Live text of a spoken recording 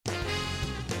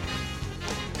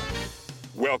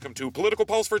Welcome to Political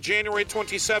Pulse for January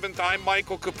 27th. I'm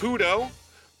Michael Caputo,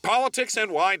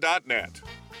 politicsny.net.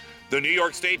 The New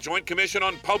York State Joint Commission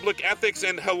on Public Ethics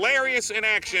and Hilarious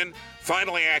Inaction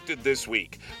finally acted this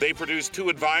week. They produced 2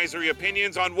 advisory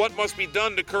opinions on what must be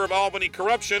done to curb Albany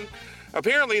corruption.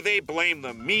 Apparently, they blame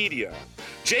the media.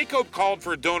 Jacob called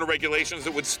for donor regulations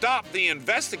that would stop the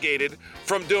investigated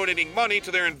from donating money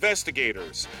to their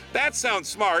investigators. That sounds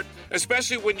smart,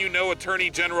 especially when you know Attorney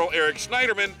General Eric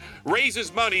Schneiderman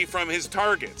raises money from his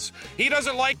targets. He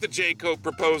doesn't like the Jacob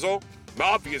proposal,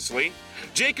 obviously.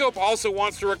 Jacob also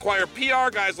wants to require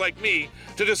PR guys like me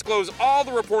to disclose all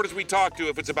the reporters we talk to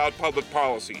if it's about public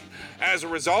policy. As a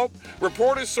result,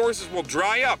 reporters' sources will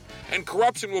dry up and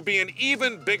corruption will be an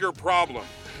even bigger problem.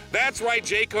 That's right,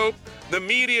 Jacob. The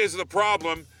media is the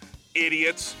problem.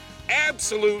 Idiots.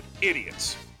 Absolute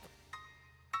idiots.